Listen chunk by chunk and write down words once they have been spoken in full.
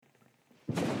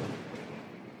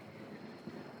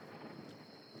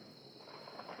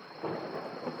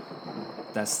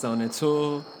دستان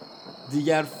تو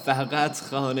دیگر فقط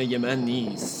خانه من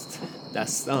نیست،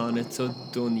 دستان تو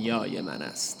دنیای من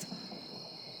است.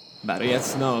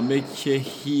 برایت نامه که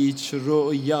هیچ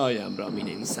رویایم را می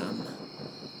نویسم.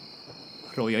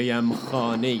 رویایم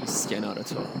خانه است کنار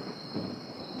تو.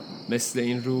 مثل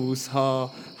این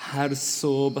روزها هر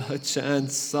صبح چند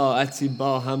ساعتی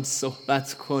با هم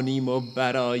صحبت کنیم و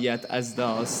برایت از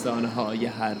داستانهای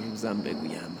هر روزم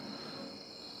بگویم.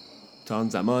 تا آن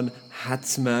زمان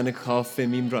حتما کافه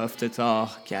میم را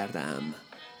افتتاح کردم.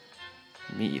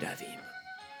 می رویم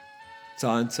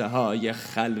تا انتهای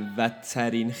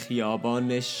خلوت‌ترین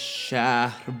خیابان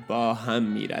شهر با هم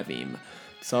می رویم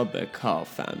تا به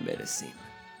کافم برسیم.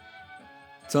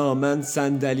 تا من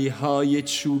صندلی‌های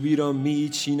چوبی را می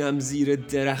چینم زیر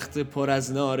درخت پر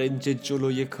از نارنج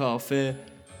جلوی کافه،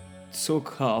 تو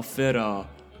کافه را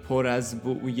پر از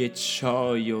بوی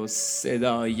چای و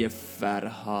صدای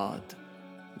فرهاد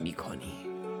می کنی.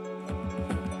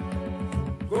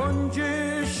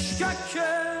 گنجشکک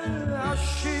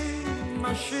اشی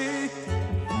مشی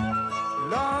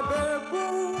لب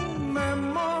بوم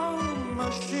ما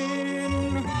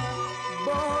مشین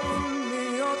بارون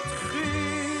میاد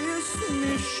خیس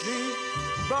میشی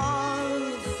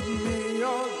برف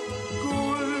میاد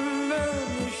گل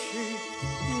میشی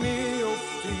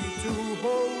میافتی تو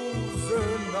حوض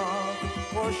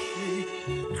نقاشی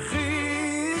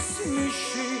خیس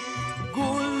میشی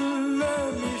گل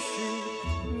میشی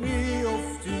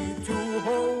میافتی تو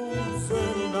حوض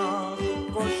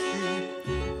نقاشی.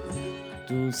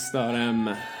 دوست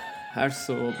دارم هر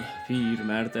صبح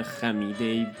پیرمرد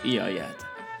خمیده‌ای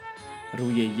بیاید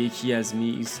روی یکی از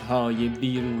میزهای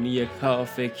بیرونی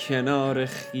کافه کنار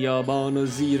خیابان و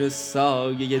زیر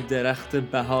سایه درخت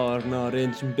بهار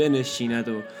نارنج بنشیند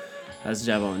و از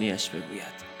جوانیش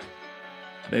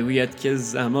بگوید که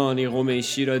زمانی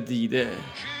قمیشی را دیده،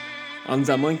 آن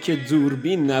زمان که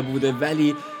دوربین نبوده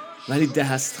ولی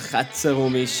دست خط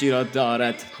قمیشی را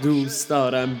دارد. دوست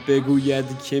دارم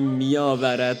بگوید که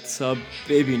میآورد تا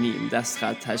ببینیم دست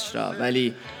خطش را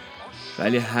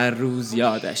ولی هر روز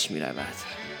یادش می رود.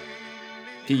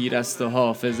 پیر است و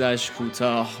حافظش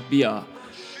کوتاه.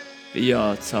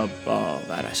 بیا تا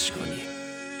باورش کنیم.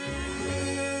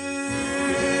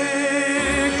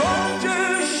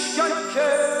 گنجشکک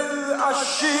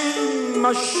اشی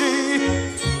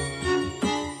مشی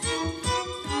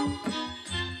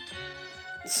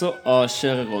تو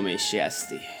عاشق قمیشی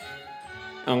هستی،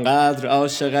 انقدر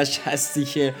عاشقش هستی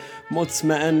که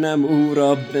مطمئنم او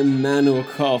را به من و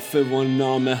کافه و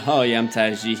نامه هایم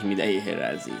ترجیح می دهی هر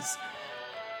عزیز.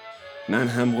 من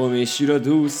هم قمیشی را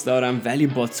دوست دارم ولی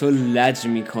با تو لج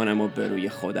می کنم و به روی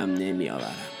خودم نمی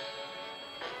آورم.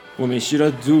 قمیشی را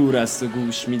دور است و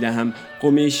گوش می دهم.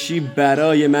 قمیشی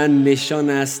برای من نشان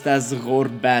است از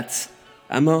غربت،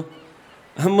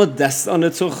 اما دستان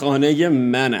تو خانه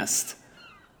من است.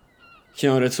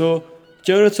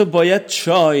 کنار تو باید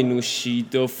چای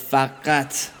نوشید و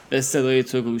فقط به صدای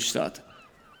تو گوش داد.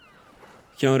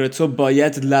 کنار تو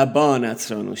باید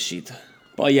لبانت را نوشید،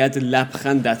 باید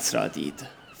لبخندت را دید،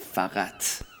 فقط.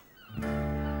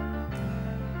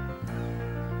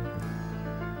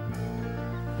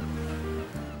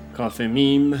 کافه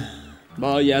میم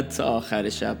باید تا آخر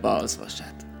شب باز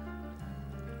باشد.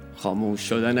 خاموش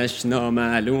شدنش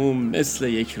نامعلوم مثل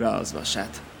یک راز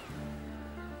باشد.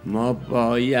 ما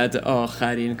باید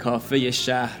آخرین کافه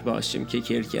شهر باشیم که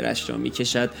کرکرش را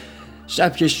میکشد.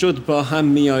 شب که شد با هم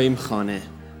میاییم خانه،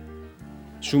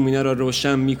 شومینه را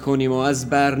روشن میکنیم و از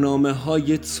برنامه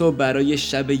های تو برای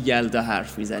شب یلدا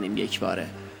حرف میزنیم. یک باره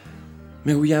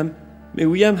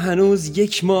میگویم هنوز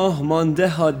 1 ماه مانده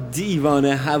ها.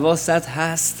 دیوانه، حواست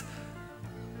هست؟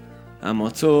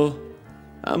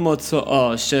 اما تو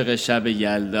عاشق شب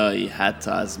یلدایی،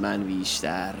 حتی از من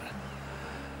بیشتر.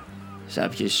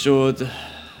 شب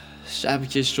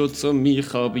که شد تو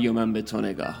میخوابی و من به تو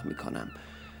نگاه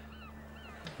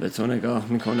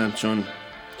میکنم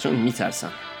چون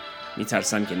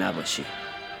میترسم که نباشی.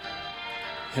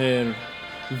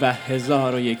 و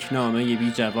 1001 نامه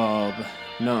بی جواب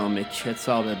نام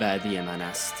کتاب بعدی من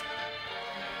است.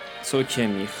 تو که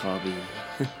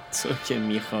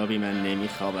میخوابی من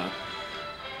نمیخوابم.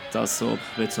 تا صبح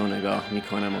به تو نگاه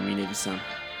میکنم و مینویسم.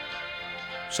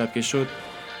 شب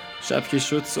که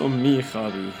شد تو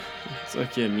میخوابی. تو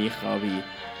که میخوابی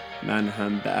من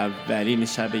هم به اولین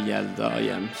شب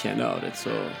یلدایم کنار تو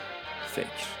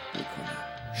فکر میکنم.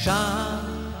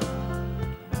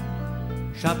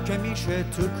 شب که میشه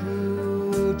تو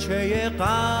کوچه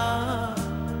غم،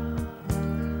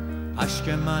 اشک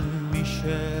من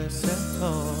میشه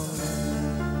ستاره.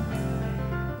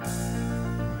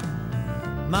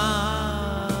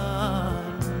 من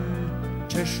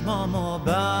چشمامو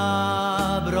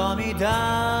ببرا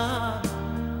میدم،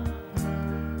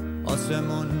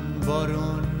 آسمون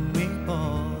بارون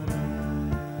میباره،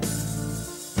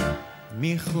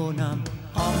 میخونم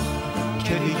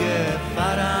که دیگه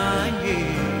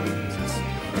فرنگیست،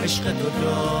 عشق تو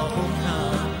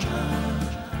داغونم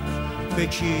کرد، به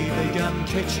کی بگم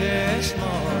که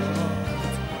چشمات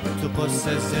تو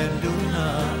قصه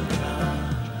زندونم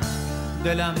کرد،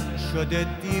 دلم شده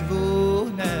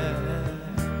دیوونه،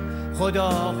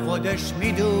 خدا خودش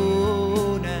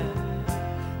میدونه،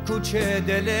 کوچه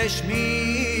دلش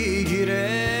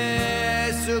میگیره،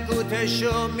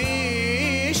 سکوتشو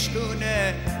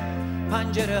میشکونه،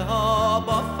 پنجره ها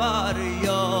با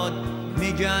فریاد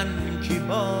میگن کی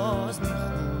باز میخونه.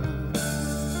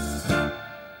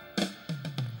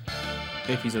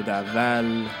 اپیزود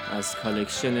اول از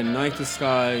کالکشن نایت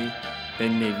اسکای به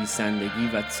نویسندگی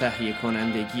و تهیه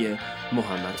کنندگی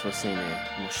محمد حسین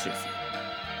مشرفی.